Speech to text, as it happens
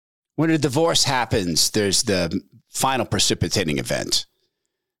When a divorce happens, there's the final precipitating event.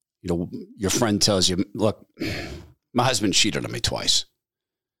 Your friend tells you, look, my husband cheated on me twice.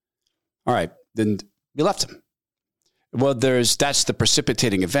 All right, then you left him. Well, that's the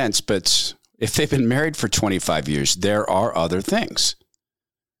precipitating events, but if they've been married for 25 years, there are other things.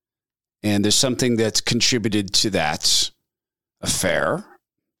 And there's something that's contributed to that affair.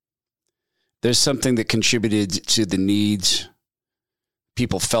 There's something that contributed to the need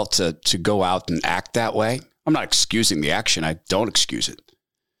people felt to go out and act that way. I'm not excusing the action. I don't excuse it.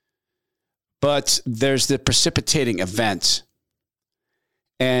 But there's the precipitating event.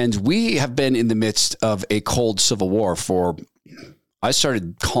 And we have been in the midst of a cold civil war I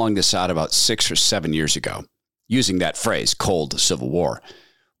started calling this out about 6 or 7 years ago, using that phrase, cold civil war.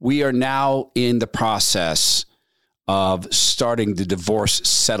 We are now in the process of starting the divorce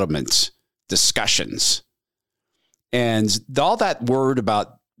settlement discussions. And all that word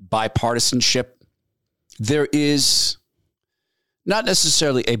about bipartisanship, there is not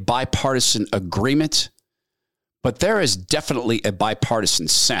necessarily a bipartisan agreement, but there is definitely a bipartisan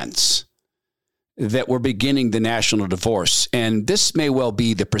sense that we're beginning the national divorce. And this may well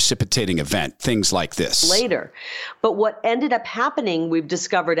be the precipitating event, things like this. Later. But what ended up happening, we've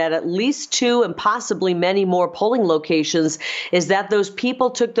discovered at least 2 and possibly many more polling locations, is that those people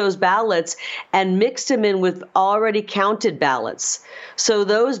took those ballots and mixed them in with already counted ballots. So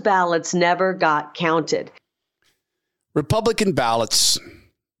those ballots never got counted. Republican ballots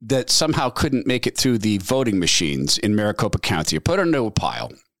that somehow couldn't make it through the voting machines in Maricopa County are put into a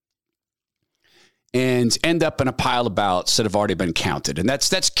pile and end up in a pile of ballots that have already been counted. And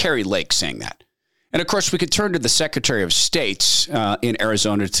that's Kari Lake saying that. And of course, we could turn to the Secretary of State in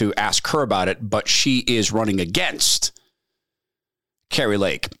Arizona to ask her about it, but she is running against Kari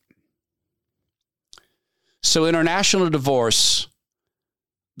Lake. So in our national divorce,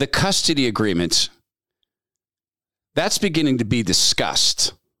 the custody agreement, that's beginning to be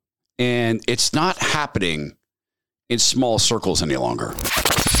discussed. And it's not happening in small circles any longer.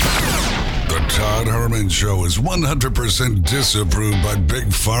 The Todd Herman Show is 100% disapproved by big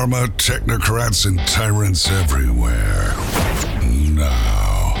pharma, technocrats, and tyrants everywhere.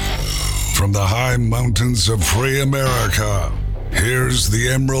 Now, from the high mountains of free America, here's the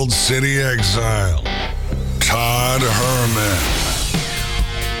Emerald City Exile, Todd Herman.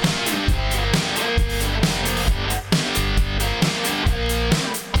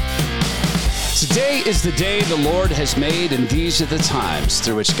 Today is the day the Lord has made, and these are the times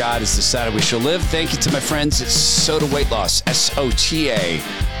through which God has decided we shall live. Thank you to my friends at SOTA Weight Loss, SOTA,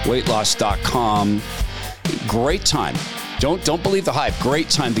 weightloss.com. Great time. Don't believe the hype. Great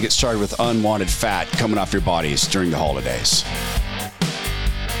time to get started with unwanted fat coming off your bodies during the holidays.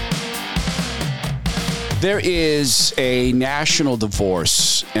 There is a national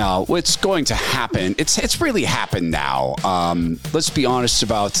divorce. It's going to happen. It's really happened now. Let's be honest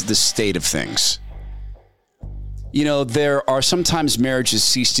about the state of things. There are sometimes marriages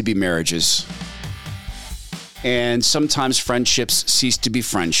cease to be marriages. And sometimes friendships cease to be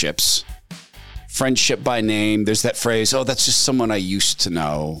friendships. Friendship by name. There's that phrase, oh, that's just someone I used to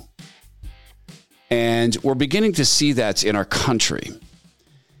know. And we're beginning to see that in our country.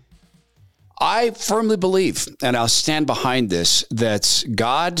 I firmly believe, and I'll stand behind this, that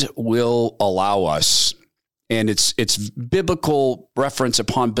God will allow us, and it's biblical reference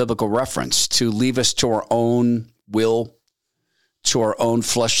upon biblical reference, to leave us to our own will, to our own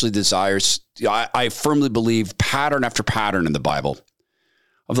fleshly desires. I firmly believe pattern after pattern in the Bible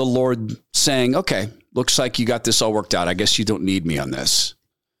of the Lord saying, okay, looks like you got this all worked out. I guess you don't need me on this.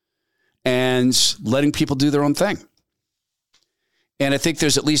 And letting people do their own thing. And I think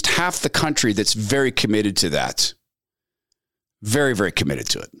there's at least half the country that's very committed to that. Very, very committed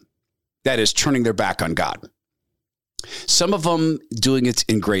to it. That is turning their back on God. Some of them doing it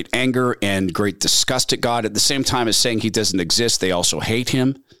in great anger and great disgust at God. At the same time as saying he doesn't exist, they also hate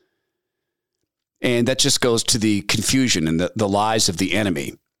him. And that just goes to the confusion and the lies of the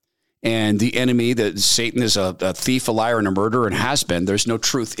enemy. And the enemy, that Satan is a thief, a liar, and a murderer, and has been. There's no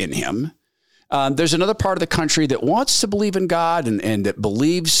truth in him. There's another part of the country that wants to believe in God and that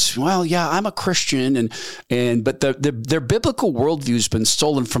believes, well, yeah, I'm a Christian, but their biblical worldview has been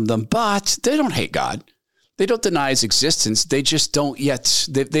stolen from them, but they don't hate God. They don't deny his existence. They just don't yet.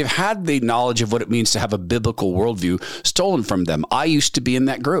 They've had the knowledge of what it means to have a biblical worldview stolen from them. I used to be in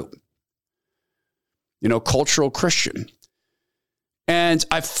that group, cultural Christian. And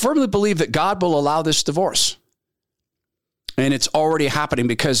I firmly believe that God will allow this divorce. And it's already happening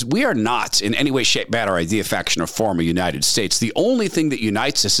because we are not in any way, shape, manner, idea, faction, or form a United States. The only thing that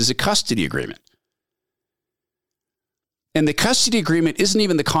unites us is a custody agreement. And the custody agreement isn't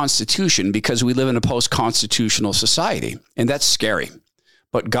even the Constitution because we live in a post-constitutional society, and that's scary.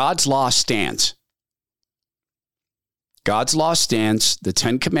 But God's law stands. God's law stands. The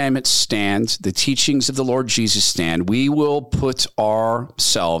 10 Commandments stand. The teachings of the Lord Jesus stand. We will build our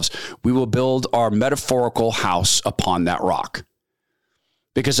metaphorical house upon that rock.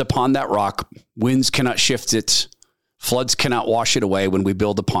 Because upon that rock, winds cannot shift it. Floods cannot wash it away when we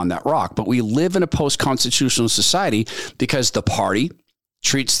build upon that rock. But we live in a post-constitutional society because the party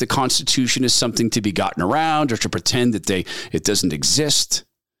treats the Constitution as something to be gotten around or to pretend that it doesn't exist.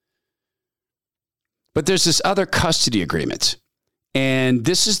 But there's this other custody agreement. And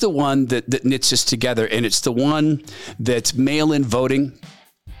this is the one that knits us together. And it's the one that mail-in voting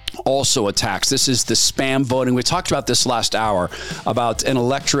also attacks. This is the spam voting. We talked about this last hour about an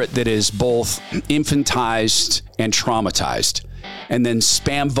electorate that is both infantized and traumatized, and then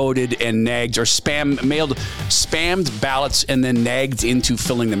spam voted and nagged, or spammed ballots and then nagged into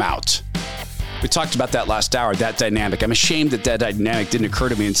filling them out. We talked about that last hour, that dynamic. I'm ashamed that dynamic didn't occur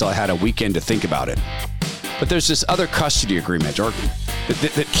to me until I had a weekend to think about it. But there's this other custody agreement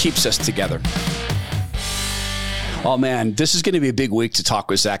that keeps us together. Oh, man, this is going to be a big week to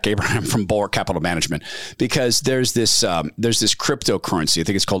talk with Zach Abraham from Bulwark Capital Management, because there's this cryptocurrency. I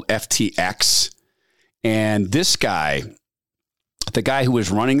think it's called FTX. And this guy, the guy who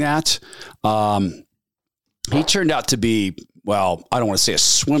was running that, he turned out to be, well, I don't want to say a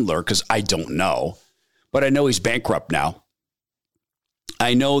swindler because I don't know, but I know he's bankrupt now.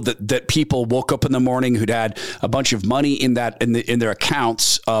 I know that people woke up in the morning who'd had a bunch of money in their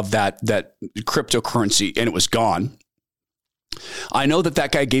accounts of that cryptocurrency, and it was gone. I know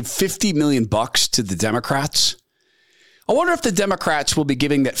that guy gave $50 million to the Democrats. I wonder if the Democrats will be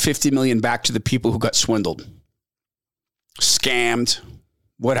giving that $50 million back to the people who got swindled, scammed,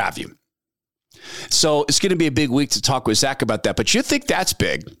 what have you. So it's going to be a big week to talk with Zach about that. But you think that's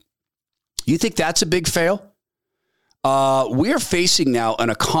big? You think that's a big fail? We are facing now an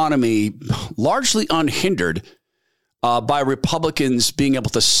economy largely unhindered by Republicans being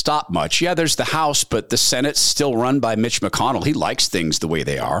able to stop much. Yeah, there's the House, but the Senate's still run by Mitch McConnell. He likes things the way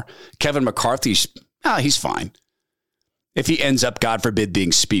they are. Kevin McCarthy's, he's fine if he ends up, God forbid,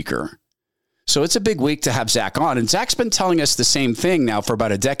 being Speaker. So it's a big week to have Zach on. And Zach's been telling us the same thing now for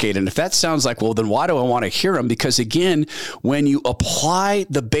about a decade. And if that sounds like, well, then why do I want to hear him? Because, again, when you apply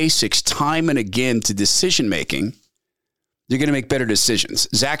the basics time and again to decision making, you're going to make better decisions.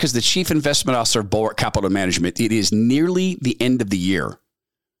 Zach is the Chief Investment Officer of Bulwark Capital Management. It is nearly the end of the year.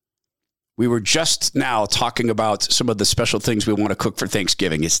 We were just now talking about some of the special things we want to cook for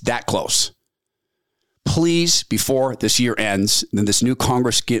Thanksgiving. It's that close. Please, before this year ends, then this new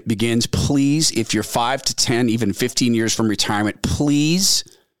Congress begins, please, if you're 5 to 10, even 15 years from retirement, please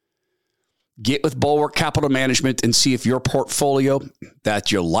get with Bulwark Capital Management and see if your portfolio,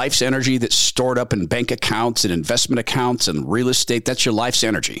 that your life's energy that's stored up in bank accounts and investment accounts and real estate, that's your life's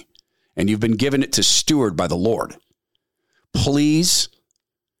energy. And you've been given it to steward by the Lord. Please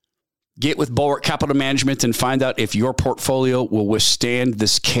get with Bulwark Capital Management and find out if your portfolio will withstand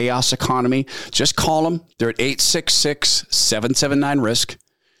this chaos economy. Just call them. They're at 866-779-RISK.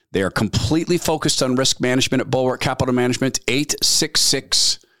 They are completely focused on risk management at Bulwark Capital Management.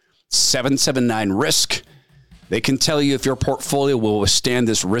 866-779-RISK. They can tell you if your portfolio will withstand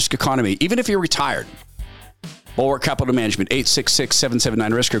this risk economy, even if you're retired. Bulwark Capital Management,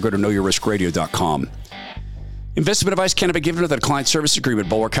 866-779-RISK, or go to knowyourriskradio.com. Investment advice cannot be given without a client service agreement.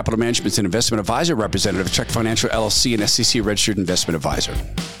 Bulwark Capital Management is an investment advisor, representative of Check Financial LLC, and SEC registered investment advisor.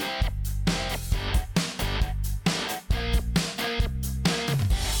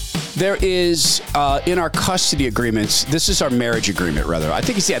 There is, in our custody agreements, this is our marriage agreement, rather. I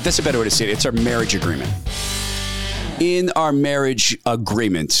think that's a better way to say it. It's our marriage agreement. In our marriage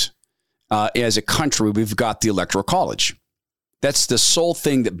agreement, as a country, we've got the Electoral College. That's the sole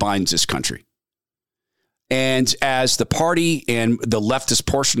thing that binds this country. And as the party and the leftist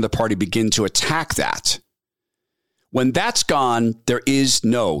portion of the party begin to attack that, when that's gone, there is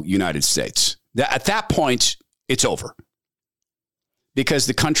no United States. At that point, it's over. Because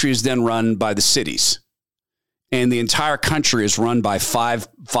the country is then run by the cities. And the entire country is run by five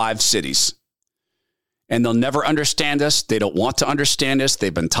cities. And they'll never understand us. They don't want to understand us.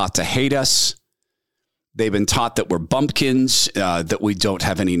 They've been taught to hate us. They've been taught that we're bumpkins, that we don't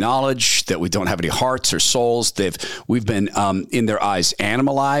have any knowledge, that we don't have any hearts or souls. We've been, in their eyes,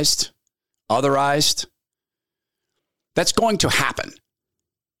 animalized, otherized. That's going to happen.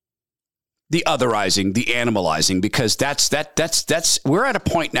 The otherizing, the animalizing, because that's we're at a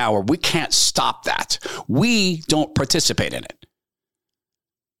point now where we can't stop that. We don't participate in it.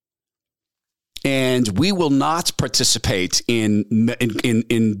 And we will not participate in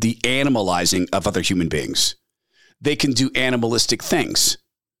the animalizing of other human beings. They can do animalistic things.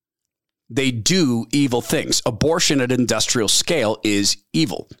 They do evil things. Abortion at industrial scale is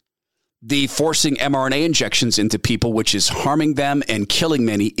evil. The forcing mRNA injections into people, which is harming them and killing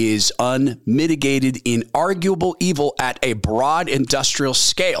many, is unmitigated, inarguable evil at a broad industrial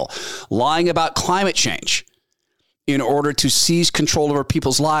scale. Lying about climate change in order to seize control over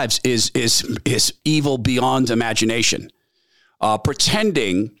people's lives is evil beyond imagination.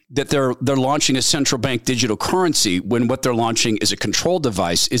 Pretending that they're launching a central bank digital currency when what they're launching is a control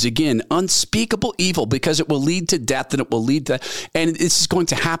device is, again, unspeakable evil, because it will lead to death, and it will lead to, and this is going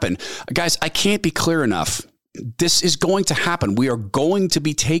to happen. Guys, I can't be clear enough. This is going to happen. We are going to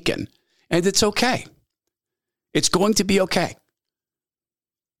be taken, and it's okay. It's going to be okay.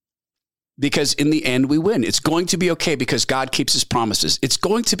 Because in the end, we win. It's going to be okay because God keeps his promises. It's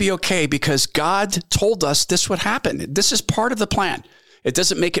going to be okay because God told us this would happen. This is part of the plan. It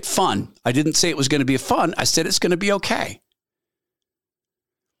doesn't make it fun. I didn't say it was going to be fun. I said it's going to be okay.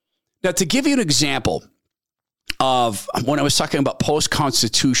 Now, to give you an example of when I was talking about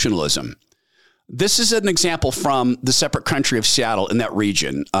post-constitutionalism, this is an example from the separate country of Seattle in that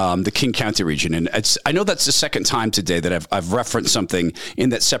region, the King County region. And I know that's the second time today that I've referenced something in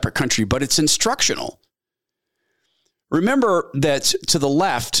that separate country, but it's instructional. Remember that to the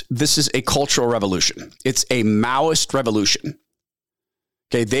left, this is a cultural revolution. It's a Maoist revolution.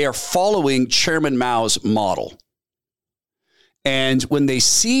 Okay, they are following Chairman Mao's model. And when they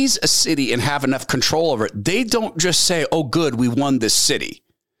seize a city and have enough control over it, they don't just say, oh, good, we won this city.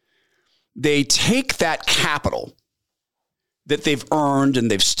 They take that capital that they've earned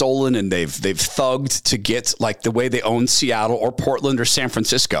and they've stolen and they've thugged to get, like the way they own Seattle or Portland or San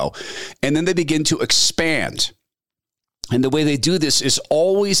Francisco, and then they begin to expand. And the way they do this is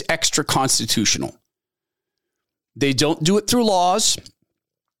always extra constitutional. They don't do it through laws.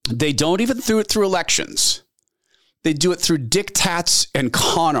 They don't even do it through elections. They do it through diktats and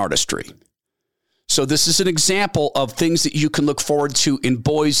con artistry. So this is an example of things that you can look forward to in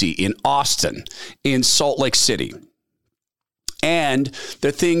Boise, in Austin, in Salt Lake City. And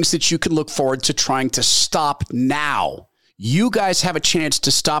they're things that you can look forward to trying to stop now. You guys have a chance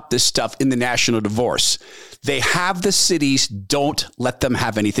to stop this stuff in the national divorce. They have the cities. Don't let them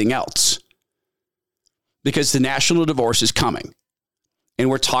have anything else. Because the national divorce is coming. And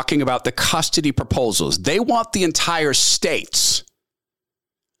we're talking about the custody proposals. They want the entire states.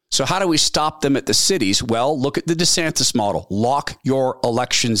 So how do we stop them at the cities? Well, look at the DeSantis model. Lock your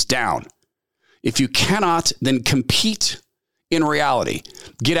elections down. If you cannot, then compete in reality.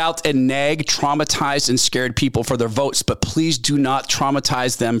 Get out and nag traumatized and scared people for their votes, but please do not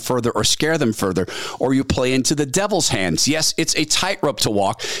traumatize them further or scare them further, or you play into the devil's hands. Yes, it's a tightrope to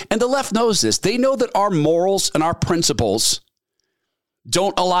walk, and the left knows this. They know that our morals and our principles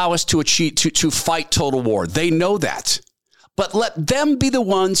don't allow us to fight total war. They know that. But let them be the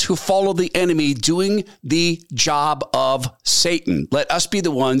ones who follow the enemy doing the job of Satan. Let us be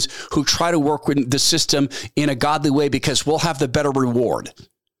the ones who try to work with the system in a godly way, because we'll have the better reward.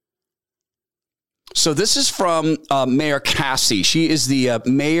 So this is from Mayor Cassie. She is the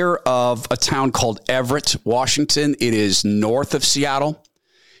mayor of a town called Everett, Washington. It is north of Seattle.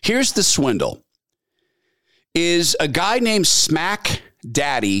 Here's the swindle. Is a guy named Smack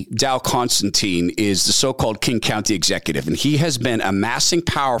Daddy Dow Constantine is the so-called King County executive, and he has been amassing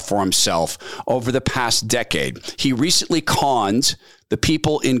power for himself over the past decade. He recently conned the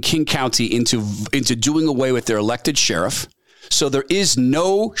people in King County into doing away with their elected sheriff. So there is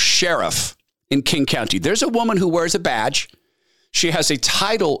no sheriff in King County. There's a woman who wears a badge. She has a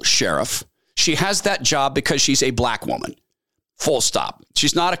title sheriff. She has that job because she's a black woman. Full stop.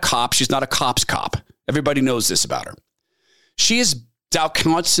 She's not a cop. She's not a cop's cop. Everybody knows this about her. She is Dow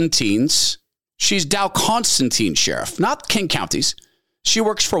Constantine's. She's Dow Constantine sheriff, not King County's. She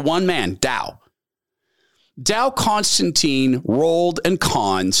works for one man, Dow. Dow Constantine rolled and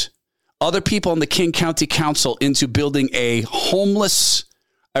conned other people on the King County Council into building a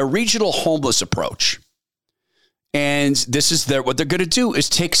regional homeless approach. And this is what they're going to do is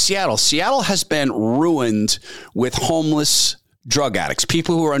take Seattle. Seattle has been ruined with homeless drug addicts,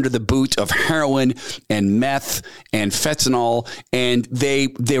 people who are under the boot of heroin and meth and fentanyl, and they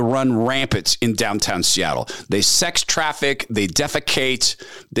run rampant in downtown Seattle. They sex traffic, they defecate,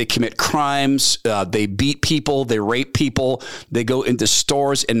 they commit crimes, they beat people, they rape people, they go into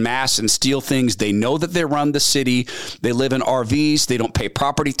stores en masse and steal things. They know that they run the city. They live in RVs. They don't pay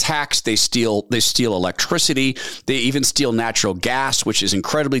property tax. They steal electricity. They even steal natural gas, which is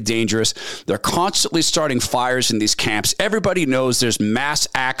incredibly dangerous. They're constantly starting fires in these camps. Everybody knows there's mass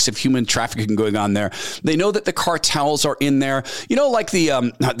acts of human trafficking going on there. They know that the cartels are in there. You know, like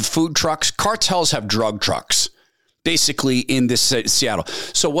the food trucks, cartels have drug trucks, basically, in this Seattle.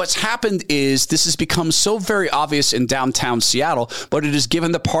 So what's happened is this has become so very obvious in downtown Seattle, but it has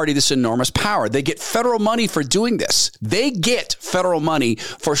given the party this enormous power. They get federal money for doing this. They get federal money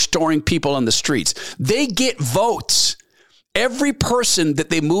for storing people on the streets. They get votes. Every person that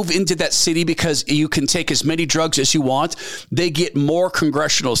they move into that city, because you can take as many drugs as you want, they get more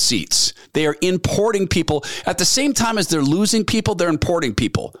congressional seats. They are importing people. At the same time as they're losing people, they're importing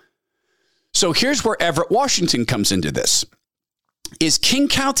people. So here's where Everett, Washington comes into this. Is King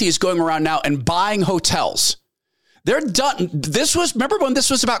County is going around now and buying hotels. They're done. Remember when this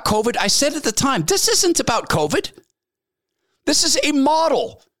was about COVID? I said at the time, this isn't about COVID. This is a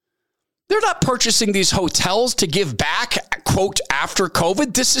model. They're not purchasing these hotels to give back, quote, after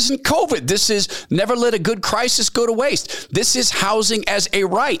COVID. This isn't COVID. This is never let a good crisis go to waste. This is housing as a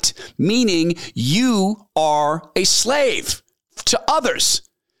right, meaning you are a slave to others.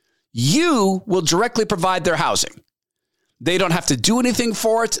 You will directly provide their housing. They don't have to do anything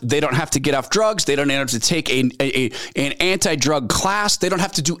for it. They don't have to get off drugs. They don't have to take an anti-drug class. They don't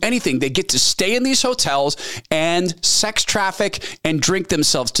have to do anything. They get to stay in these hotels and sex traffic and drink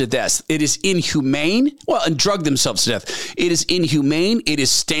themselves to death. It is inhumane. Well, and drug themselves to death. It is inhumane. It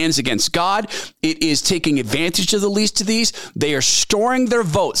stands against God. It is taking advantage of the least of these. They are storing their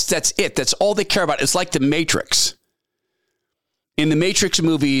votes. That's it. That's all they care about. It's like the Matrix. In the Matrix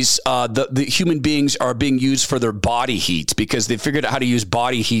movies, the human beings are being used for their body heat because they figured out how to use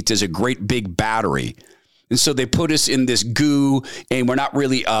body heat as a great big battery. And so they put us in this goo and we're not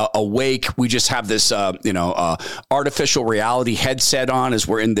really awake. We just have this, artificial reality headset on as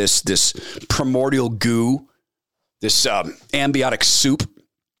we're in this primordial goo, this ambiotic soup.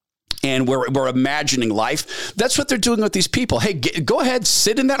 And we're imagining life. That's what they're doing with these people. Hey, go ahead,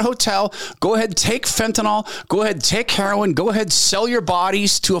 sit in that hotel. Go ahead, take fentanyl. Go ahead, take heroin. Go ahead, sell your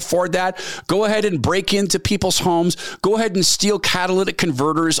bodies to afford that. Go ahead and break into people's homes. Go ahead and steal catalytic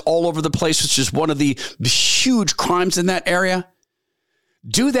converters all over the place, which is one of the huge crimes in that area.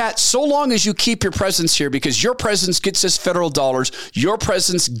 Do that so long as you keep your presence here, because your presence gets us federal dollars. Your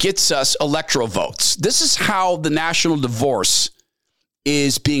presence gets us electoral votes. This is how the national divorce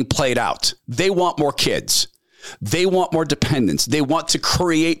is being played out. They want more kids. They want more dependence. They want to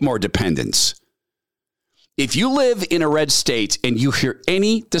create more dependence. If you live in a red state and you hear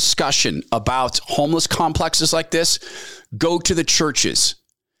any discussion about homeless complexes like this, go to the churches.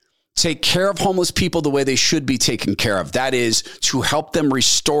 Take care of homeless people the way they should be taken care of. That is to help them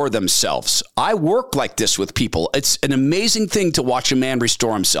restore themselves. I work like this with people. It's an amazing thing to watch a man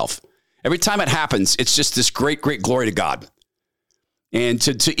restore himself. Every time it happens, it's just this great, great glory to God. And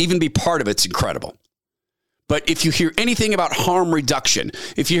to even be part of it's incredible. But if you hear anything about harm reduction,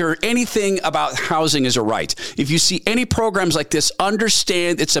 if you hear anything about housing as a right, if you see any programs like this,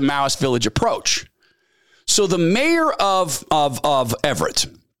 understand it's a Maoist village approach. So the mayor of Everett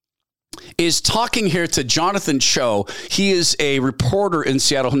is talking here to Jonathan Cho. He is a reporter in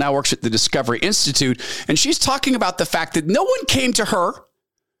Seattle who now works at the Discovery Institute. And she's talking about the fact that no one came to her.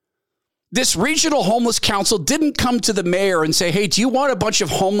 This regional homeless council didn't come to the mayor and say, hey, do you want a bunch of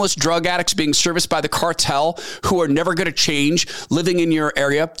homeless drug addicts being serviced by the cartel who are never going to change living in your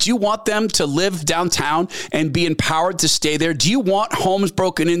area? Do you want them to live downtown and be empowered to stay there? Do you want homes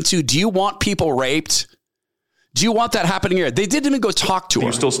broken into? Do you want people raped? Do you want that happening here? They didn't even go talk to her. Do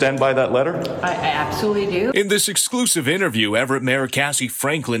you still stand by that letter? I absolutely do. In this exclusive interview, Everett Mayor Cassie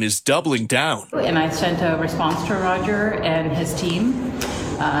Franklin is doubling down. And I sent a response to Roger and his team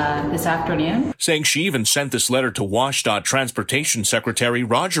this afternoon. Saying she even sent this letter to WSDOT Transportation Secretary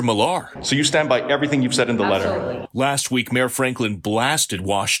Roger Millar. So you stand by everything you've said in the Absolutely. letter? Last week, Mayor Franklin blasted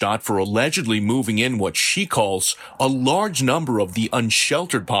WSDOT for allegedly moving in what she calls a large number of the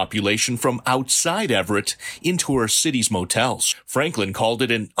unsheltered population from outside Everett into her city's motels. Franklin called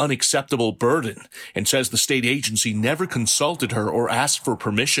it an unacceptable burden and says the state agency never consulted her or asked for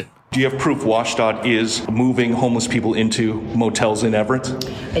permission. Do you have proof WSDOT is moving homeless people into motels in Everett?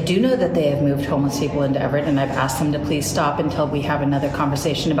 I do know that they have moved homeless people into Everett, and I've asked them to please stop until we have another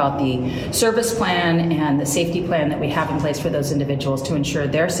conversation about the service plan and the safety plan that we have in place for those individuals to ensure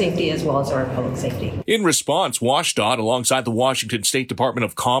their safety as well as our public safety. In response, WSDOT, alongside the Washington State Department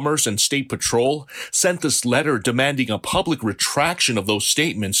of Commerce and State Patrol, sent this letter demanding a public retraction of those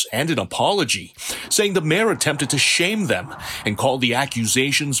statements and an apology, saying the mayor attempted to shame them and called the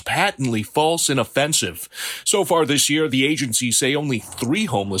accusations patently false and offensive. So far this year, the agencies say only 3 3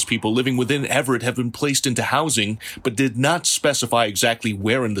 homeless people living within Everett have been placed into housing, but did not specify exactly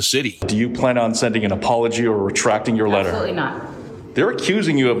where in the city. Do you plan on sending an apology or retracting your letter? Absolutely not. They're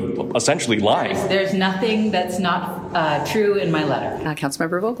accusing you of essentially lying. There's nothing that's not true in my letter.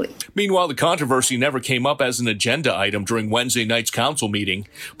 Councilmember Vogely. Meanwhile, the controversy never came up as an agenda item during Wednesday night's council meeting,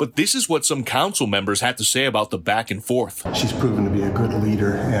 but this is what some council members had to say about the back and forth. She's proven to be a good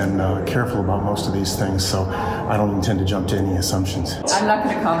leader and careful about most of these things, so I don't intend to jump to any assumptions. I'm not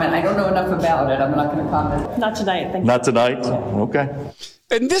going to comment. I don't know enough about it. I'm not going to comment. Not tonight. Thank you. Not tonight? Okay.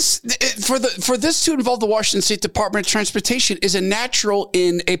 And this, for this to involve the Washington State Department of Transportation is a natural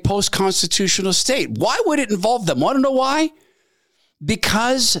in a post-constitutional state. Why would it involve them? Want to know why?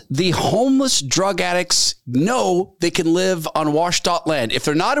 Because the homeless drug addicts know they can live on WSDOT land. If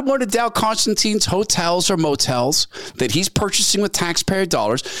they're not in one of Dow Constantine's hotels or motels that he's purchasing with taxpayer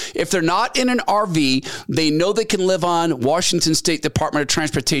dollars, if they're not in an RV, they know they can live on Washington State Department of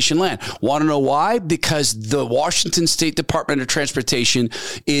Transportation land. Want to know why? Because the Washington State Department of Transportation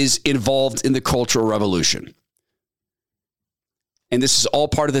is involved in the Cultural Revolution. And this is all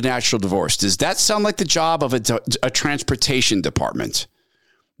part of the natural divorce. Does that sound like the job of a transportation department?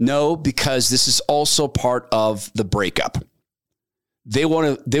 No, because this is also part of the breakup. They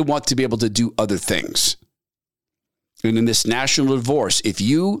want to be able to do other things. And in this national divorce, if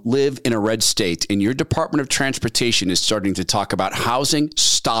you live in a red state and your Department of Transportation is starting to talk about housing,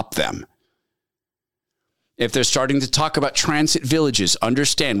 stop them. If they're starting to talk about transit villages,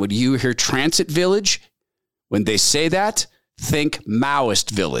 understand when you hear transit village, when they say that, think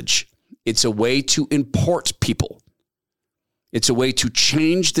Maoist village. It's a way to import people. It's a way to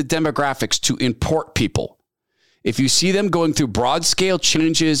change the demographics to import people. If you see them going through broad scale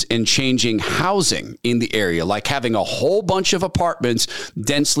changes and changing housing in the area, like having a whole bunch of apartments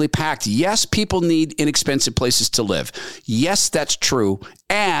densely packed, yes, people need inexpensive places to live. Yes, that's true.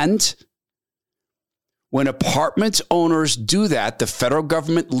 And when apartment owners do that, the federal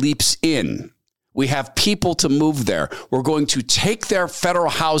government leaps in. We have people to move there. We're going to take their federal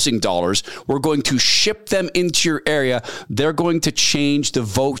housing dollars. We're going to ship them into your area. They're going to change the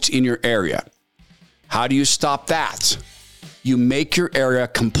vote in your area. How do you stop that? You make your area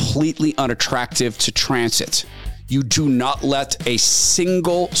completely unattractive to transit. You do not let a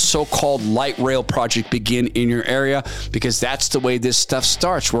single so-called light rail project begin in your area because that's the way this stuff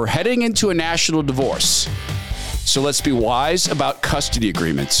starts. We're heading into a national divorce. So let's be wise about custody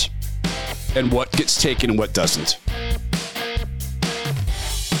agreements and what gets taken and what doesn't.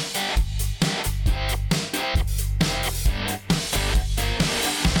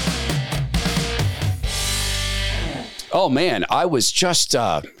 Oh man, I was just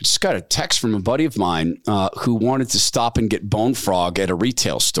got a text from a buddy of mine who wanted to stop and get Bone Frog at a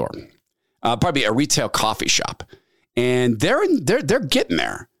retail store, probably a retail coffee shop, and they're getting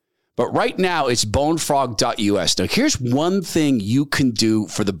there. But right now it's bonefrog.us. Now here's one thing you can do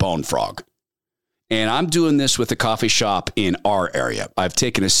for the Bone Frog. And I'm doing this with a coffee shop in our area. I've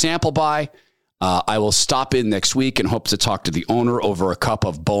taken a sample buy. I will stop in next week and hope to talk to the owner over a cup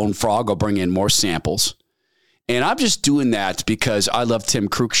of Bone Frog. I'll bring in more samples. And I'm just doing that because I love Tim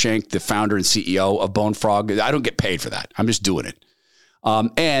Cruikshank, the founder and CEO of Bone Frog. I don't get paid for that. I'm just doing it.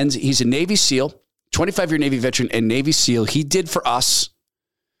 And he's a Navy SEAL, 25-year Navy veteran and Navy SEAL. He did for us.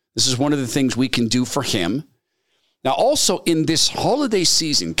 This is one of the things we can do for him. Now, also in this holiday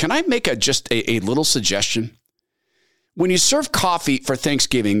season, can I make just a little suggestion? When you serve coffee for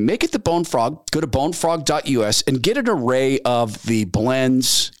Thanksgiving, make it the Bone Frog. Go to bonefrog.us and get an array of the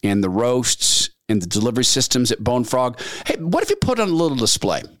blends and the roasts and the delivery systems at Bone Frog. Hey, what if you put on a little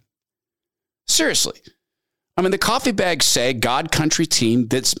display? Seriously. I mean, the coffee bags say God, country, team,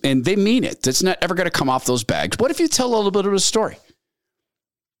 and they mean it. That's not ever going to come off those bags. What if you tell a little bit of a story?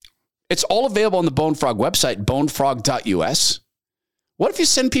 It's all available on the Bone Frog website, bonefrog.us. What if you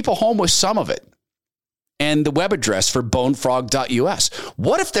send people home with some of it? And the web address for bonefrog.us.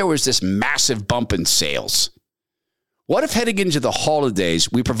 What if there was this massive bump in sales? What if heading into the holidays,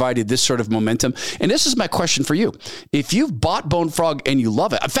 we provided this sort of momentum? And this is my question for you. If you've bought Bone Frog and you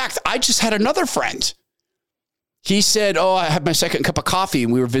love it, in fact, I just had another friend. He said, I had my second cup of coffee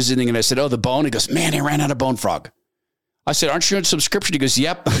and we were visiting and I said, the Bone? He goes, man, I ran out of Bone Frog. I said, aren't you on subscription? He goes,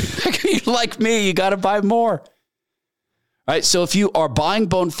 yep. You're like me, you got to buy more. All right, so if you are buying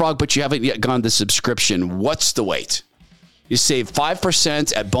Bone Frog, but you haven't yet gone to subscription, what's the wait? You save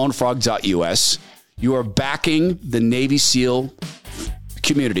 5% at bonefrog.us. You are backing the Navy SEAL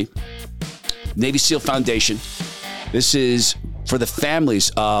community, Navy SEAL Foundation. This is for the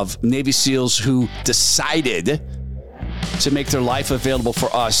families of Navy SEALs who decided to make their life available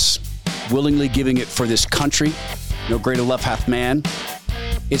for us, willingly giving it for this country. No greater love hath man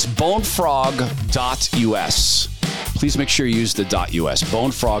It's bonefrog.us. Please make sure you use the .us,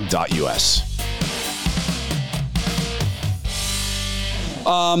 bonefrog.us.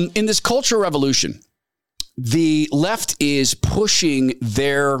 In this cultural revolution, the left is pushing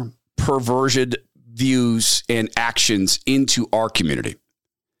their perverted views and actions into our community.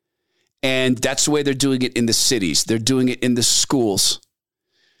 And that's the way they're doing it in the cities. They're doing it in the schools.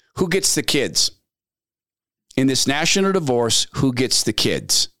 Who gets the kids? In this national divorce, who gets the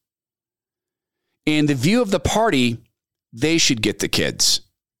kids? In the view of the party, they should get the kids.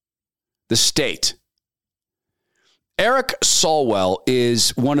 The state. Eric Swalwell is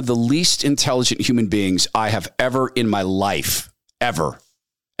one of the least intelligent human beings I have ever in my life, ever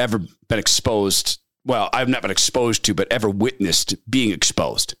been exposed. Well, I've not been exposed to, but ever witnessed being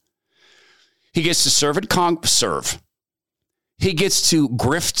exposed. He gets to serve in serve. He gets to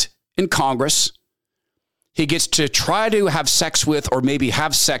grift in Congress. He gets to try to have sex with or maybe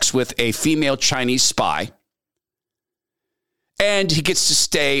have sex with a female Chinese spy. And he gets to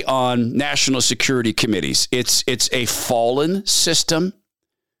stay on national security committees. It's a fallen system.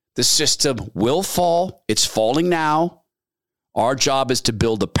 The system will fall. It's falling now. Our job is to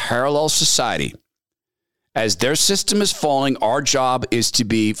build a parallel society. As their system is falling, our job is to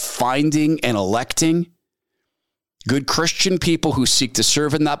be finding and electing good Christian people who seek to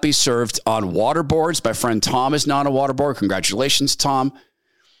serve and not be served on water boards. My friend Tom is now on a water board. Congratulations, Tom.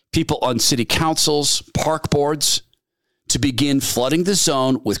 People on city councils, park boards, to begin flooding the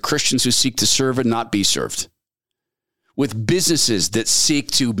zone with Christians who seek to serve and not be served. With businesses that seek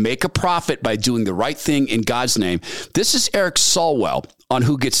to make a profit by doing the right thing in God's name. This is Eric Swalwell on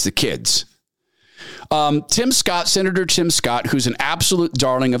Who Gets the Kids. Tim Scott, Senator Tim Scott, who's an absolute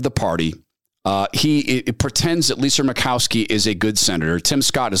darling of the party. He pretends that Lisa Murkowski is a good senator. Tim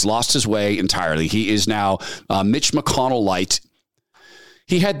Scott has lost his way entirely. He is now Mitch McConnell light.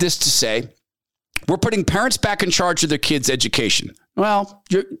 He had this to say: we're putting parents back in charge of their kids' education. Well,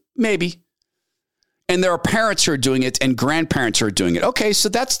 maybe. And there are parents who are doing it and grandparents who are doing it. Okay, so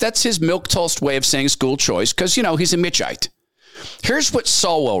that's his milquetoast way of saying school choice because, you know, he's a Mitchite. Here's what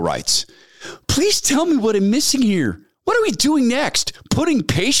Swalwell writes. Please tell me what I'm missing here. What are we doing next? Putting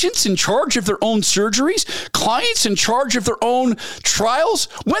patients in charge of their own surgeries? Clients in charge of their own trials?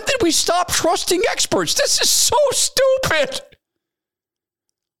 When did we stop trusting experts? This is so stupid.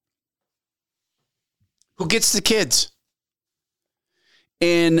 Who gets the kids?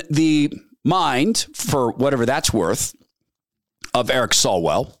 In the mind, for whatever that's worth, of Eric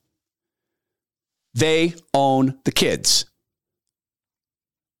Swalwell, they own the kids.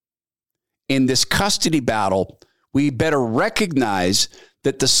 In this custody battle, we better recognize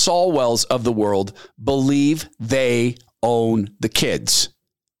that the Swalwells of the world believe they own the kids.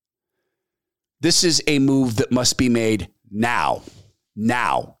 This is a move that must be made now.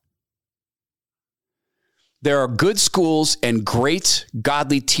 Now. There are good schools and great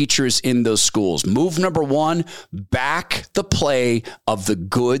godly teachers in those schools. Move number one, back the play of the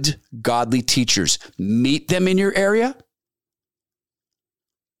good godly teachers. Meet them in your area.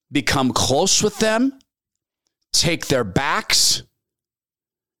 Become close with them. Take their backs.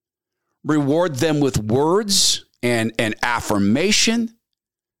 Reward them with words and affirmation.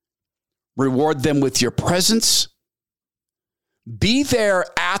 Reward them with your presence. Be there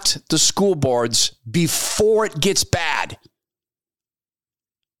at the school boards before it gets bad.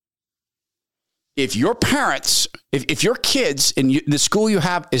 If your parents, if your kids and the school you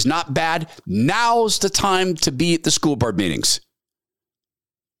have is not bad, now's the time to be at the school board meetings.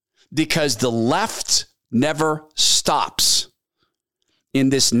 Because the left never stops. In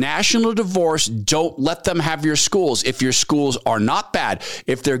this national divorce, don't let them have your schools. If your schools are not bad,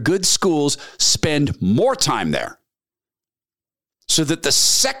 if they're good schools, spend more time there. So that the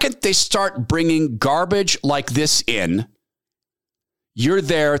second they start bringing garbage like this in, you're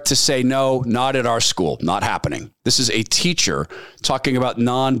there to say, no, not at our school, not happening. This is a teacher talking about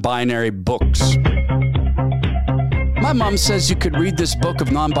non-binary books. My mom says you could read this book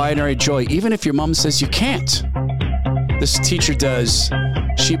of non-binary joy, even if your mom says you can't. This teacher does.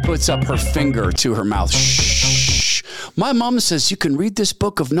 She puts up her finger to her mouth. Shh. My mom says you can read this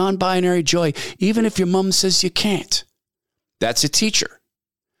book of non-binary joy, even if your mom says you can't. That's a teacher.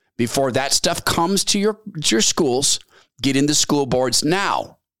 Before that stuff comes to your schools, get into school boards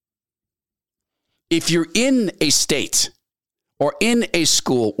now. If you're in a state or in a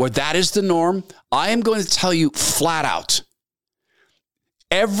school where that is the norm, I am going to tell you flat out,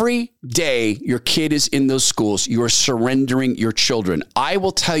 every day your kid is in those schools, you are surrendering your children. I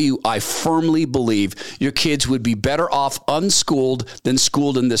will tell you, I firmly believe your kids would be better off unschooled than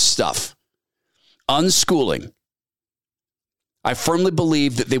schooled in this stuff. Unschooling. I firmly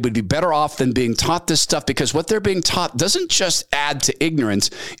believe that they would be better off than being taught this stuff, because what they're being taught doesn't just add to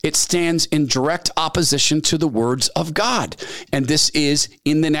ignorance. It stands in direct opposition to the words of God. And this is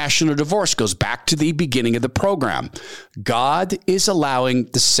in the national divorce, goes back to the beginning of the program. God is allowing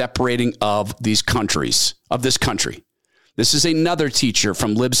the separating of these countries, of this country. This is another teacher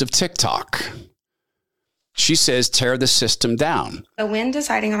from Libs of TikTok. She says, tear the system down. So when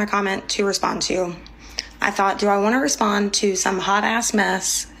deciding on a comment to respond to, I thought, do I want to respond to some hot ass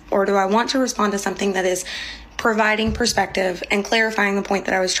mess, or do I want to respond to something that is providing perspective and clarifying the point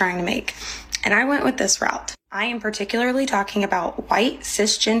that I was trying to make? And I went with this route. I am particularly talking about white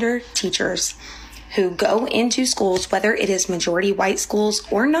cisgender teachers who go into schools, whether it is majority white schools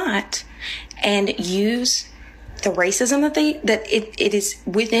or not, and use the racism that it is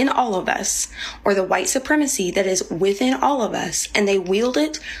within all of us, or the white supremacy that is within all of us, and they wield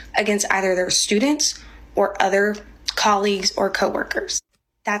it against either their students or other colleagues or coworkers.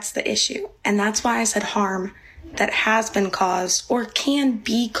 That's the issue. And that's why I said harm that has been caused or can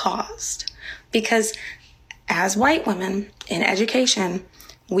be caused. Because as white women in education,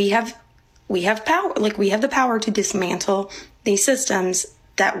 we have power, like we have the power to dismantle these systems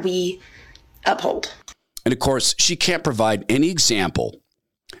that we uphold. And of course, she can't provide any example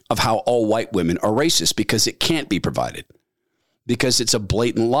of how all white women are racist, because it can't be provided, because it's a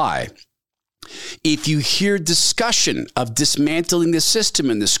blatant lie. If you hear discussion of dismantling the system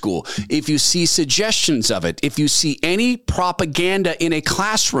in the school, if you see suggestions of it, if you see any propaganda in a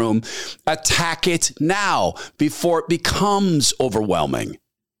classroom, attack it now before it becomes overwhelming.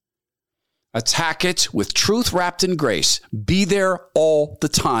 Attack it with truth wrapped in grace. Be there all the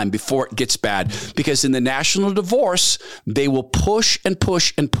time before it gets bad, because in the national divorce, they will push and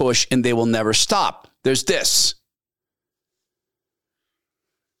push and push, and they will never stop. There's this.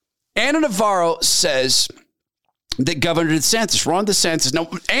 Ana Navarro says that Governor DeSantis, Ron DeSantis, no,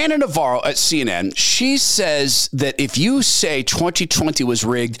 Ana Navarro at CNN, she says that if you say 2020 was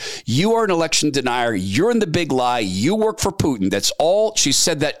rigged, you are an election denier, you're in the big lie, you work for Putin. That's all. She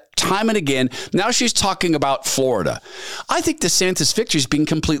said that time and again. Now she's talking about Florida. I think DeSantis' victory is being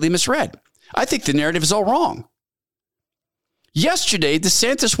completely misread. I think the narrative is all wrong. Yesterday,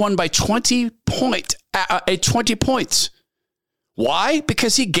 DeSantis won by 20 points. Why?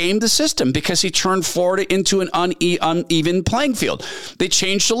 Because he gamed the system, because he turned Florida into an uneven playing field. They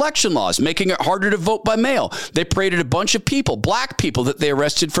changed election laws, making it harder to vote by mail. They paraded a bunch of people, black people that they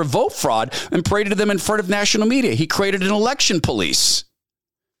arrested for vote fraud, and paraded them in front of national media. He created an election police.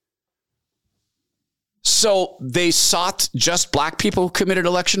 So they sought just black people who committed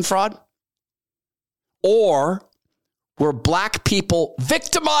election fraud? Or were black people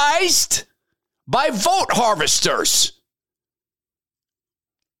victimized by vote harvesters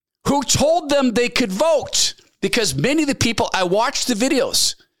who told them they could vote? Because many of the people, I watched the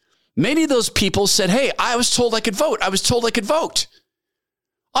videos, many of those people said, hey, I was told I could vote. I was told I could vote.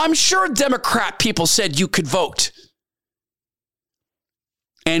 I'm sure Democrat people said you could vote.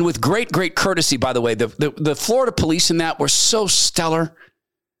 And with great, great courtesy, by the way, the Florida police in that were so stellar.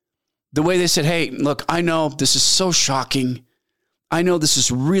 The way they said, hey, look, I know this is so shocking. I know this is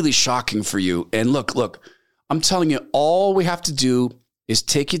really shocking for you. And look, I'm telling you, all we have to do is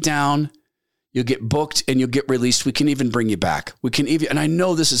take you down. You'll get booked and you'll get released. We can even bring you back. And I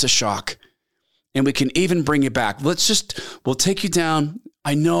know this is a shock, and we can even bring you back. We'll take you down.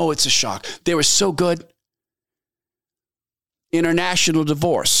 I know it's a shock. They were so good. International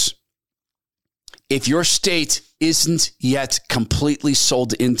divorce. If your state isn't yet completely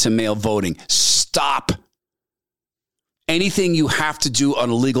sold into mail voting, stop anything you have to do on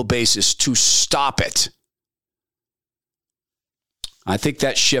a legal basis to stop it. I think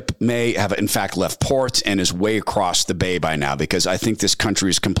that ship may have, in fact, left port and is way across the bay by now, because I think this country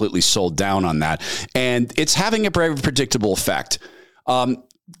is completely sold down on that. And it's having a very predictable effect.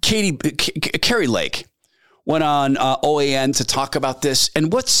 Carrie Lake went on OAN to talk about this.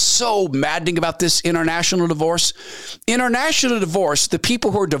 And what's so maddening about this international divorce? International divorce, the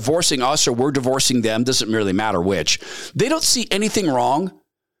people who are divorcing us or we're divorcing them, doesn't really matter which. They don't see anything wrong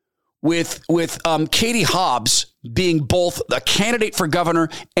with Katie Hobbs being both a candidate for governor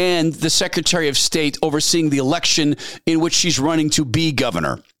and the Secretary of State overseeing the election in which she's running to be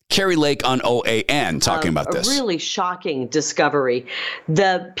governor. Carrie Lake on OAN talking about this. A really shocking discovery.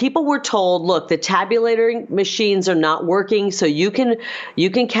 The people were told, look, the tabulating machines are not working, so you can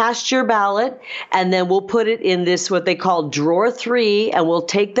cast your ballot, and then we'll put it in this, what they call drawer 3, and we'll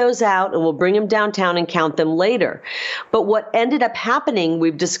take those out and we'll bring them downtown and count them later. But what ended up happening,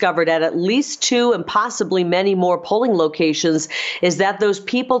 we've discovered at least 2 and possibly many more polling locations, is that those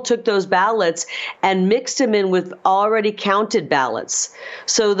people took those ballots and mixed them in with already counted ballots.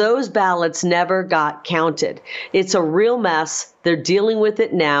 So those ballots never got counted. It's a real mess. They're dealing with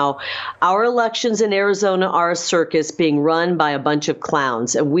it now. Our elections in Arizona are a circus being run by a bunch of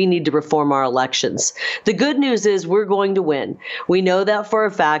clowns, and we need to reform our elections. The good news is we're going to win. We know that for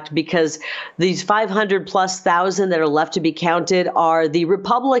a fact because these 500,000+ that are left to be counted are the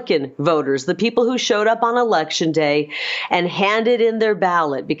Republican voters, the people who showed up on Election Day and handed in their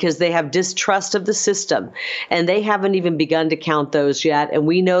ballot because they have distrust of the system. And they haven't even begun to count those yet. And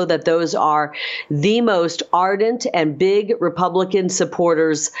we know that those are the most ardent and big Republican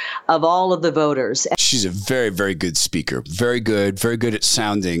supporters of all of the voters. She's a very, very good speaker. Very good at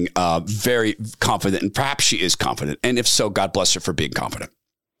sounding very confident. And perhaps she is confident. And if so, God bless her for being confident.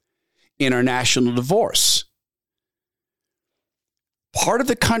 International divorce. Part of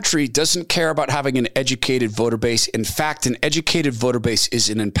the country doesn't care about having an educated voter base. In fact, an educated voter base is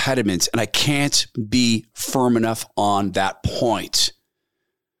an impediment. And I can't be firm enough on that point.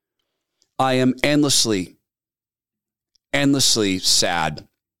 I am endlessly sad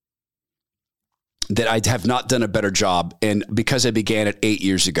that I have not done a better job. And because I began it 8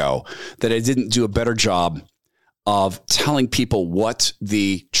 years ago, that I didn't do a better job of telling people what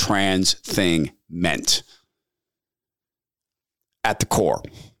the trans thing meant at the core.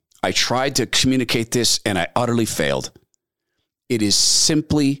 I tried to communicate this and I utterly failed. It is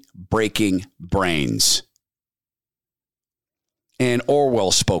simply breaking brains. And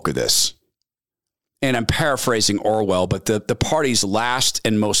Orwell spoke of this. And I'm paraphrasing Orwell, but the party's last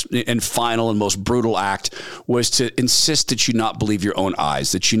and final and most brutal act was to insist that you not believe your own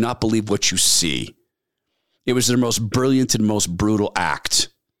eyes, that you not believe what you see. It was their most brilliant and most brutal act.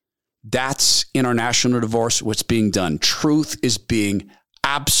 That's international divorce, what's being done. Truth is being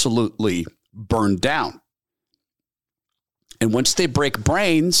absolutely burned down. And once they break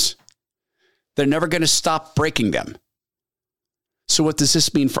brains, they're never going to stop breaking them. So what does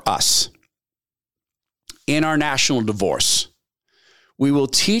this mean for us? In our national divorce, we will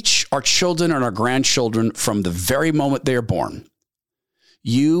teach our children and our grandchildren from the very moment they are born.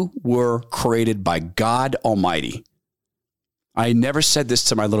 You were created by God Almighty. I never said this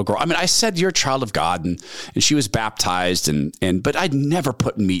to my little girl. I mean, I said you're a child of God, and she was baptized, but I'd never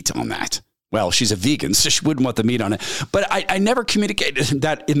put meat on that. Well, she's a vegan, so she wouldn't want the meat on it. But I never communicated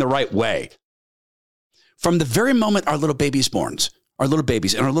that in the right way. From the very moment our little baby's born, our little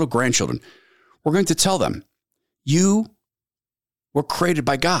babies and our little grandchildren, we're going to tell them, you were created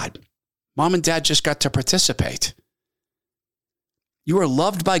by God. Mom and dad just got to participate. You are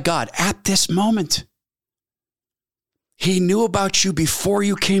loved by God at this moment. He knew about you before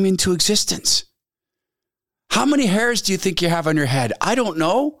you came into existence. How many hairs do you think you have on your head? I don't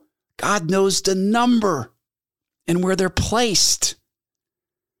know. God knows the number and where they're placed.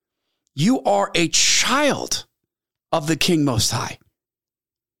 You are a child of the King Most High.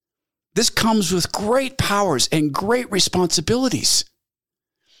 This comes with great powers and great responsibilities.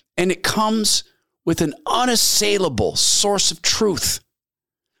 And it comes with an unassailable source of truth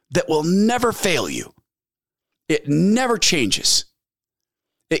that will never fail you. It never changes.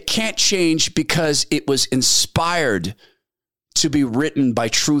 It can't change because it was inspired to be written by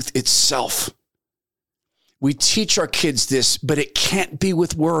truth itself. We teach our kids this, but it can't be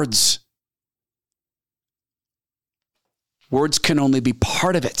with words. Words can only be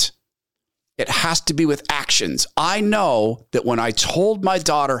part of it. It has to be with actions. I know that when I told my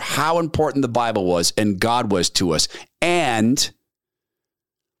daughter how important the Bible was and God was to us, and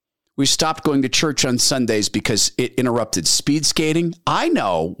we stopped going to church on Sundays because it interrupted speed skating, I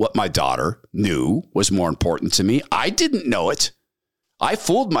know what my daughter knew was more important to me. I didn't know it. I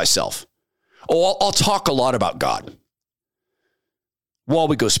fooled myself. Oh, I'll talk a lot about God while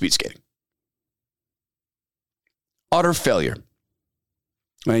we go speed skating. Utter failure.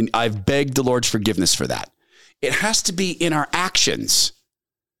 I mean, I've begged the Lord's forgiveness for that. It has to be in our actions.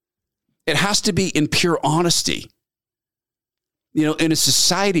 It has to be in pure honesty. You know, in a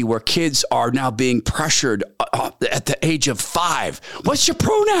society where kids are now being pressured at the age of 5. What's your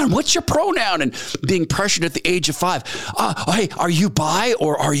pronoun? What's your pronoun? And being pressured at the age of 5. Hey, are you bi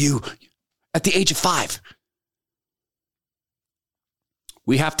or are you at the age of 5?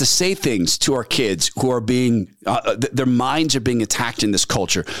 We have to say things to our kids who are being, their minds are being attacked in this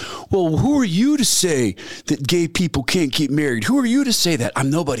culture. Well, who are you to say that gay people can't get married? Who are you to say that? I'm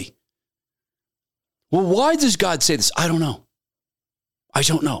nobody. Well, why does God say this? I don't know. I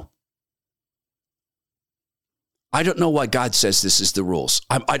don't know. I don't know why God says this is the rules.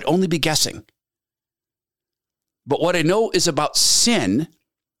 I'd only be guessing. But what I know is about sin.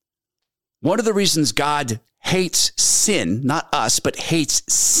 One of the reasons God hates sin, not us, but hates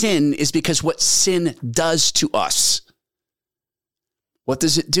sin, is because what sin does to us. What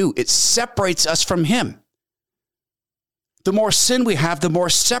does it do? It separates us from him. The more sin we have, the more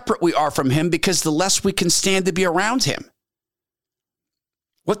separate we are from him, because the less we can stand to be around him.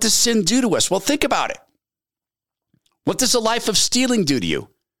 What does sin do to us? Well, think about it. What does a life of stealing do to you?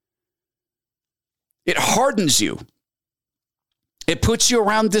 It hardens you. It puts you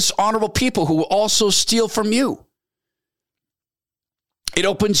around dishonorable people who will also steal from you. It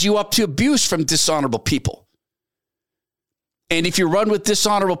opens you up to abuse from dishonorable people. And if you run with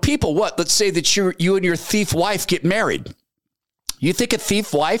dishonorable people, what? Let's say that you and your thief wife get married. You think a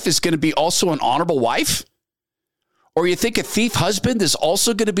thief wife is going to be also an honorable wife? Or you think a thief husband is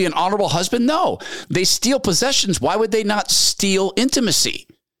also going to be an honorable husband? No, they steal possessions. Why would they not steal intimacy?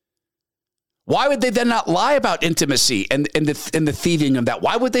 Why would they then not lie about intimacy and the thieving of that?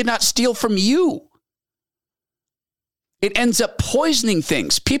 Why would they not steal from you? It ends up poisoning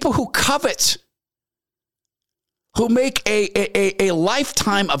things. People who covet, who make a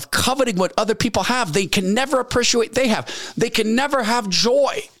lifetime of coveting what other people have, they can never appreciate what they have. They can never have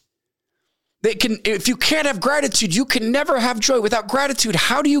joy. They can, if you can't have gratitude, you can never have joy. Without gratitude,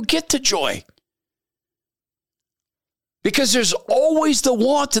 how do you get to joy? Because there's always the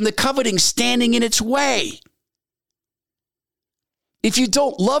want and the coveting standing in its way. If you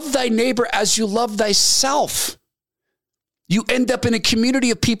don't love thy neighbor as you love thyself, you end up in a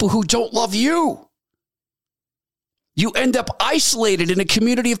community of people who don't love you. You end up isolated in a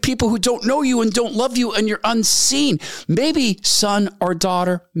community of people who don't know you and don't love you, and you're unseen. Maybe, son or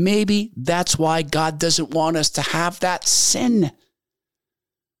daughter, maybe that's why God doesn't want us to have that sin.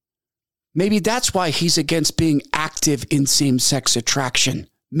 Maybe that's why he's against being active in same-sex attraction.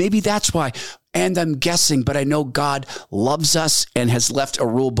 Maybe that's why. And I'm guessing, but I know God loves us and has left a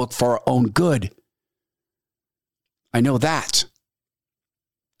rule book for our own good. I know that.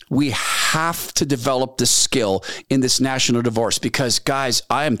 We have to develop this skill in this national divorce because, guys,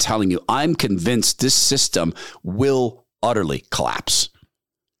 I am telling you, I'm convinced this system will utterly collapse.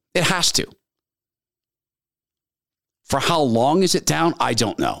 It has to. For how long is it down? I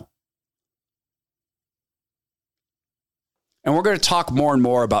don't know. And we're going to talk more and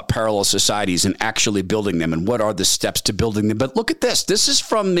more about parallel societies and actually building them and what are the steps to building them. But look at this. This is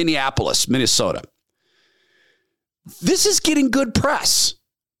from Minneapolis, Minnesota. This is getting good press.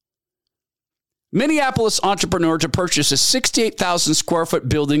 Minneapolis entrepreneur to purchase a 68,000 square foot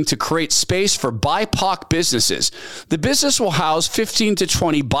building to create space for BIPOC businesses. The business will house 15 to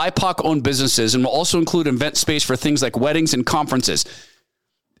 20 BIPOC owned businesses and will also include event space for things like weddings and conferences.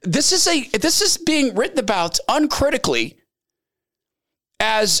 This is being written about uncritically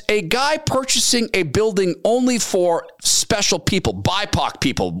as a guy purchasing a building only for special people, BIPOC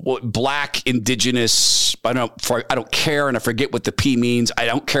people, black, indigenous, I don't care, and I forget what the P means. I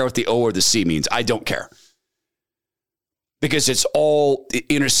don't care what the O or the C means. I don't care. Because it's all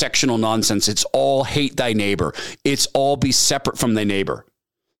intersectional nonsense. It's all hate thy neighbor. It's all be separate from thy neighbor.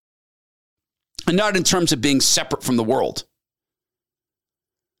 And not in terms of being separate from the world.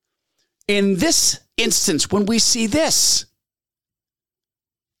 In this instance, when we see this,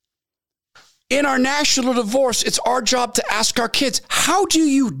 in our national divorce, it's our job to ask our kids, how do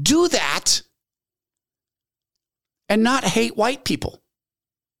you do that and not hate white people?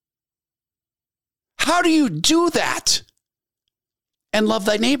 How do you do that and love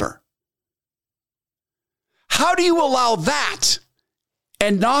thy neighbor? How do you allow that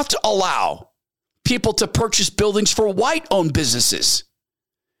and not allow people to purchase buildings for white-owned businesses?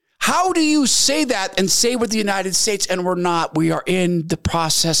 How do you say that and say we're the United States and we're not? We are in the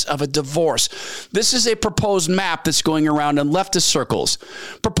process of a divorce. This is a proposed map that's going around in leftist circles.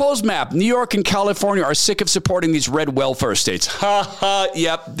 Proposed map. New York and California are sick of supporting these red welfare states. Ha ha.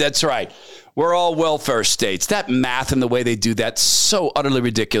 Yep, that's right. We're all welfare states. That math and the way they do that, so utterly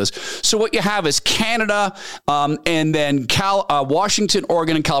ridiculous. So what you have is Canada and then Washington,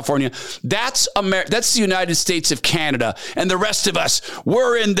 Oregon, and California. That's the United States of Canada. And the rest of us,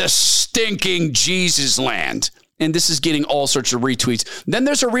 we're in the stinking Jesus land. And this is getting all sorts of retweets. Then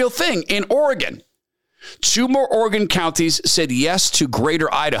there's a real thing in Oregon. 2 more Oregon counties said yes to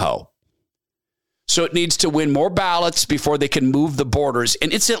Greater Idaho. So it needs to win more ballots before they can move the borders.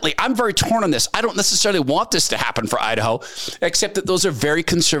 And incidentally, I'm very torn on this. I don't necessarily want this to happen for Idaho, except that those are very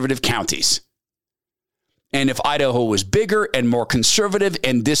conservative counties. And if Idaho was bigger and more conservative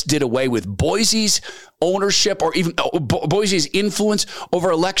and this did away with Boise's ownership or even Boise's influence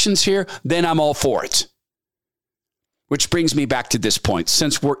over elections here, then I'm all for it. Which brings me back to this point.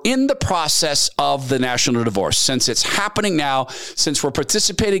 Since we're in the process of the national divorce, since it's happening now, since we're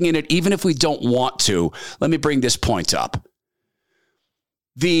participating in it, even if we don't want to, let me bring this point up.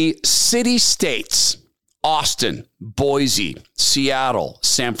 The city-states, Austin, Boise, Seattle,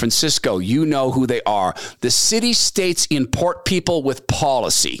 San Francisco, you know who they are. The city-states import people with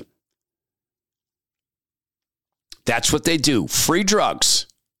policy. That's what they do. Free drugs.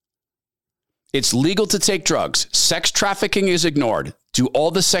 It's legal to take drugs. Sex trafficking is ignored. Do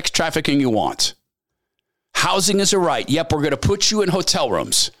all the sex trafficking you want. Housing is a right. Yep, we're going to put you in hotel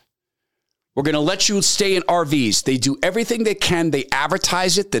rooms. We're going to let you stay in RVs. They do everything they can. They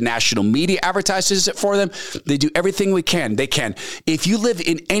advertise it. The national media advertises it for them. They do everything they can. If you live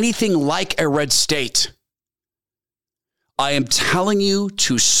in anything like a red state, I am telling you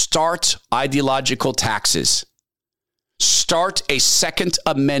to start ideological taxes. Start a Second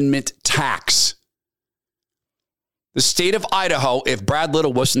Amendment tax. The state of Idaho, if Brad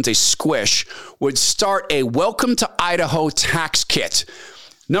Little wasn't a squish, would start a Welcome to Idaho tax kit.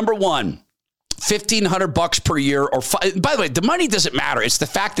 Number one, $1,500 per year, or by the way, the money doesn't matter. It's the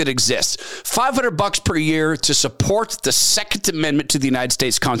fact that it exists. $500 per year to support the Second Amendment to the United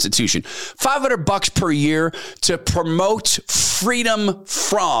States Constitution. $500 per year to promote freedom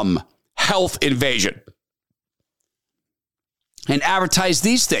from health invasion. And advertise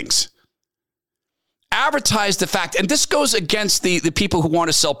these things. Advertise the fact, and this goes against the people who want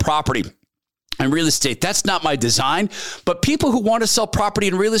to sell property and real estate. That's not my design, but people who want to sell property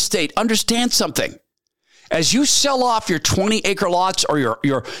and real estate, understand something. As you sell off your 20-acre lots or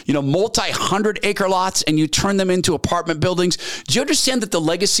your multi-100-acre lots and you turn them into apartment buildings, do you understand that the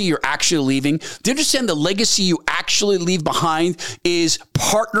legacy you're actually leaving? Do you understand the legacy you actually leave behind is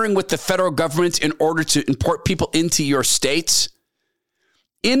partnering with the federal government in order to import people into your states?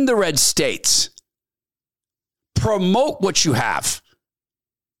 In the red states, promote what you have.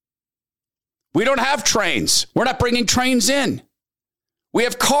 We don't have trains. We're not bringing trains in. We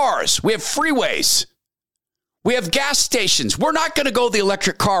have cars. We have freeways. We have gas stations. We're not going to go the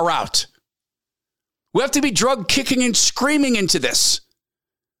electric car route. We have to be drug kicking and screaming into this.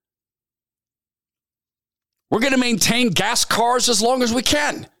 We're going to maintain gas cars as long as we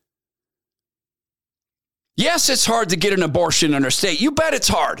can. Yes, it's hard to get an abortion in our state. You bet it's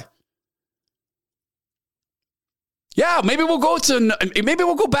hard. Yeah, maybe we'll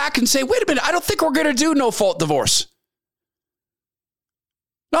go back and say, wait a minute, I don't think we're going to do no-fault divorce.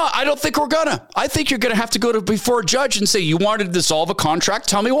 No, I don't think we're gonna. I think you're going to have to go before a judge and say, you wanted to dissolve a contract?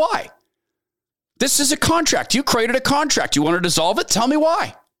 Tell me why. This is a contract. You created a contract. You want to dissolve it? Tell me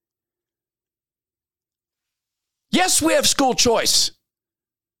why. Yes, we have school choice.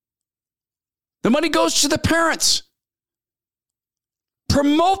 The money goes to the parents.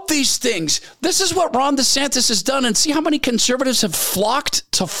 Promote these things. This is what Ron DeSantis has done. And see how many conservatives have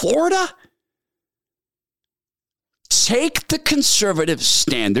flocked to Florida? Take the conservative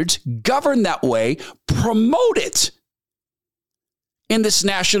standards, govern that way, promote it in this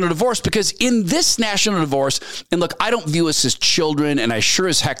national divorce. Because in this national divorce, and look, I don't view us as children, and I sure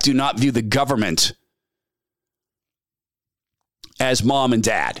as heck do not view the government as mom and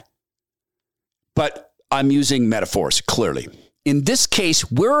dad. But I'm using metaphors, clearly. In this case,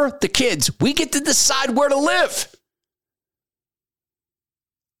 we're the kids. We get to decide where to live.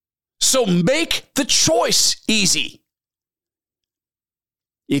 So make the choice easy.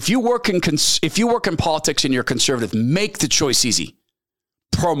 If you work in politics and you're conservative, make the choice easy.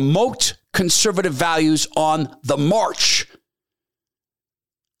 Promote conservative values on the march.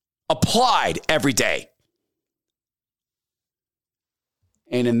 Applied every day.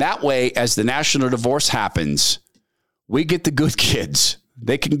 And in that way, as the national divorce happens, we get the good kids.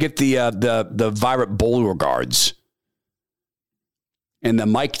 They can get the Violet Beauregards and the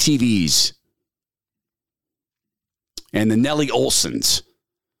Mike TVs and the Nellie Olsons.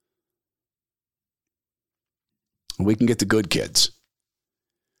 We can get the good kids.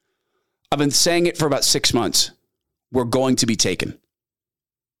 I've been saying it for about 6 months. We're going to be taken.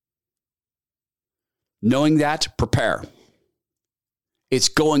 Knowing that, prepare. It's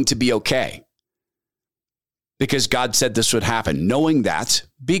going to be okay. Because God said this would happen. Knowing that,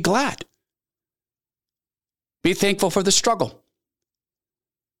 be glad. Be thankful for the struggle.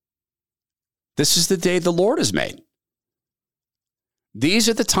 This is the day the Lord has made. These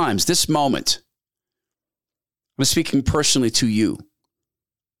are the times, this moment, I'm speaking personally to you.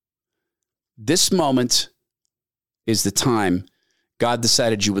 This moment is the time God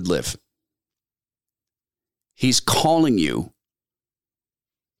decided you would live. He's calling you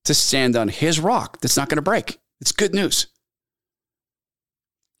to stand on his rock that's not going to break. It's good news.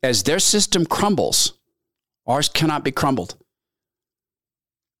 As their system crumbles, ours cannot be crumbled.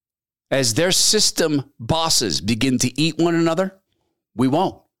 As their system bosses begin to eat one another, we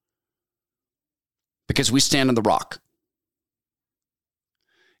won't. Because we stand on the rock.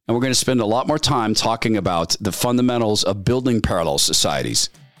 And we're going to spend a lot more time talking about the fundamentals of building parallel societies.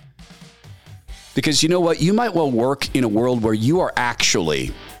 Because you know what? You might well work in a world where you are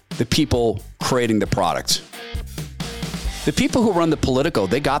actually the people creating the product. The people who run the Politico,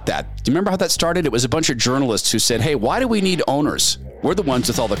 they got that. Do you remember how that started? It was a bunch of journalists who said, hey, why do we need owners? We're the ones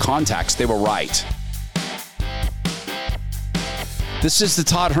with all the contacts. They were right. This is the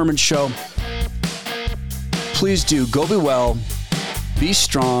Todd Herman Show. Please do go be well, be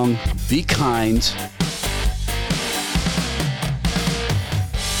strong, be kind,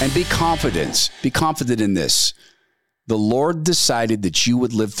 and be confident. Be confident in this. The Lord decided that you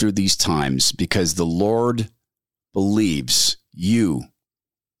would live through these times because the Lord believes you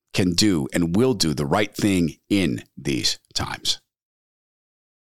can do and will do the right thing in these times.